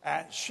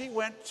 and she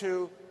went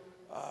to,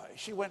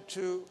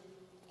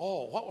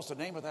 what was the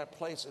name of that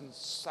place in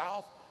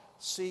South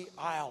Sea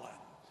Island?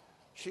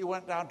 She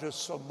went down to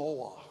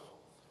Samoa,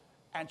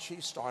 and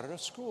she started a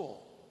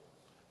school,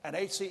 an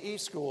HCE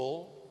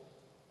school,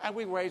 and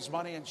we raised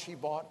money, and she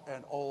bought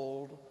an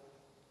old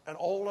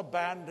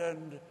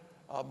abandoned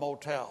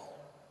motel,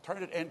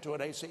 turned it into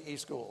an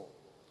ACE school.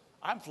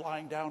 I'm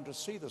flying down to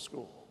see the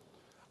school.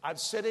 I'm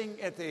sitting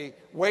at the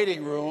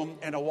waiting room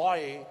in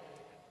Hawaii,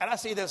 and I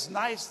see this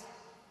nice,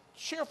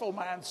 cheerful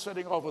man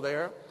sitting over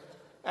there,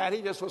 and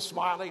he just was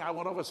smiling. I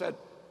went over and said,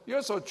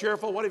 "You're so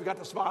cheerful. What have you got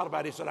to smile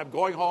about?" He said, "I'm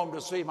going home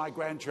to see my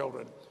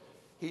grandchildren."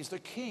 He's the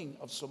king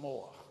of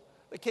Samoa.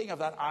 the king of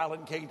that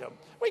island kingdom.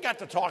 We got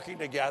to talking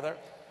together,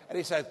 and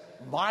he said,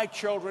 my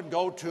children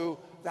go to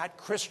that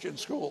Christian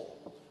school.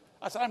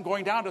 I said, I'm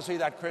going down to see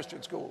that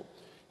Christian school.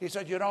 He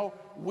said, you know,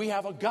 we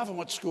have a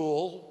government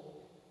school.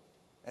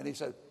 And he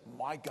said,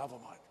 my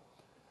government.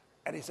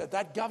 And he said,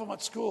 that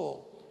government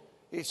school,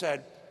 he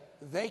said,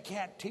 they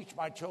can't teach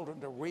my children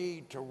to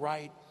read, to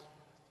write,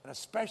 and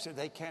especially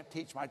they can't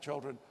teach my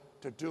children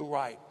to do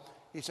right.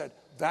 He said,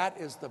 that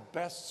is the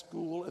best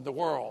school in the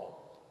world.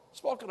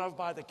 Spoken of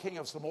by the king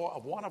of Samoa,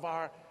 of one of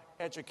our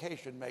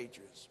education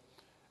majors.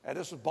 And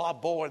this was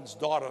Bob Bowen's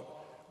daughter.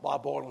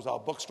 Bob Bowen was our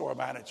bookstore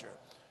manager.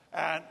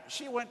 And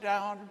she went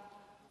down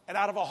and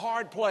out of a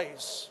hard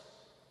place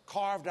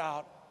carved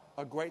out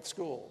a great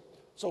school.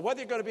 So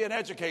whether you're going to be an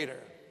educator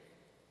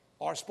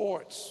or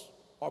sports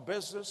or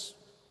business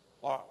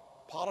or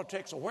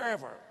politics or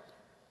wherever,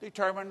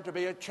 determined to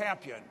be a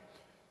champion.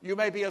 You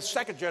may be a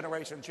second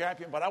generation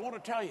champion, but I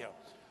want to tell you,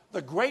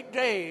 the great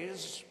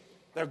days,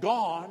 they're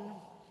gone,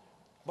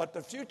 but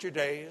the future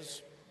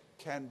days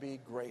can be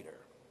greater.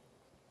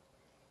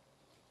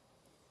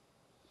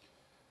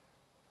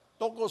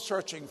 Don't go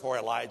searching for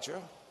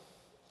Elijah.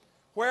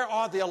 Where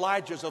are the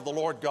Elijahs of the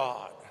Lord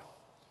God?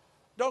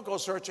 Don't go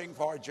searching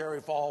for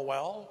Jerry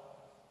Falwell.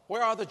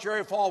 Where are the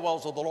Jerry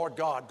Falwells of the Lord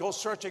God? Go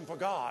searching for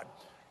God.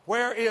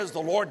 Where is the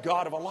Lord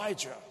God of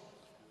Elijah?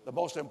 The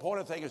most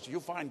important thing is you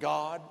find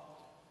God,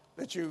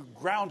 that you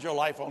ground your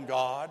life on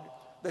God,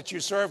 that you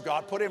serve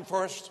God, put him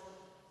first,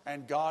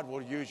 and God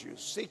will use you.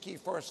 Seek ye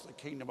first the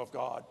kingdom of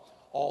God.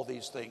 All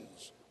these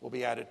things will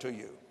be added to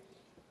you.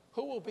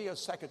 Who will be a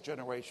second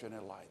generation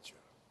Elijah?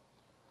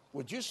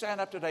 Would you stand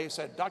up today and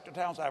say, Dr.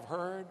 Towns, I've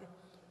heard,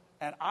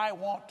 and I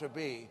want to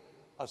be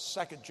a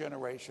second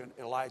generation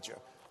Elijah.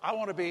 I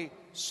want to be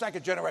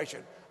second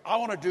generation. I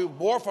want to do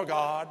more for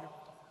God.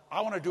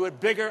 I want to do it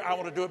bigger. I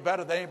want to do it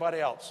better than anybody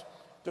else.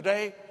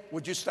 Today,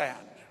 would you stand?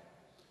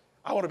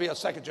 I want to be a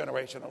second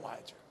generation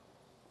Elijah.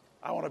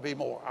 I want to be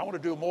more. I want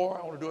to do more.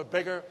 I want to do it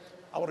bigger.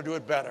 I want to do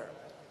it better.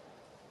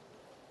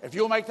 If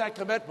you'll make that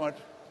commitment,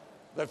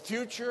 the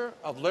future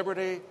of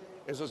liberty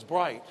is as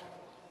bright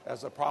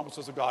as the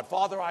promises of God.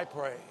 Father, I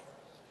pray.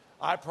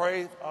 I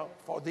pray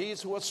for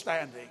these who are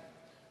standing.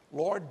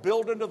 Lord,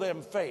 build into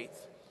them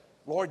faith.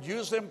 Lord,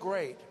 use them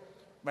great.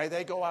 May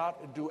they go out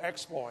and do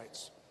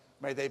exploits.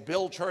 May they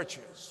build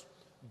churches,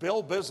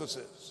 build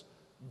businesses,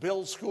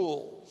 build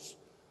schools.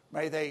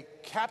 May they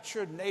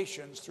capture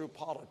nations through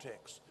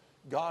politics.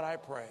 God, I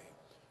pray,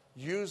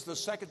 use the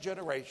second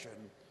generation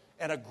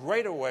in a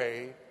greater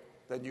way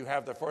than you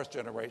have the first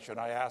generation.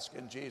 I ask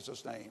in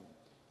Jesus' name.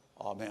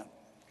 Amen.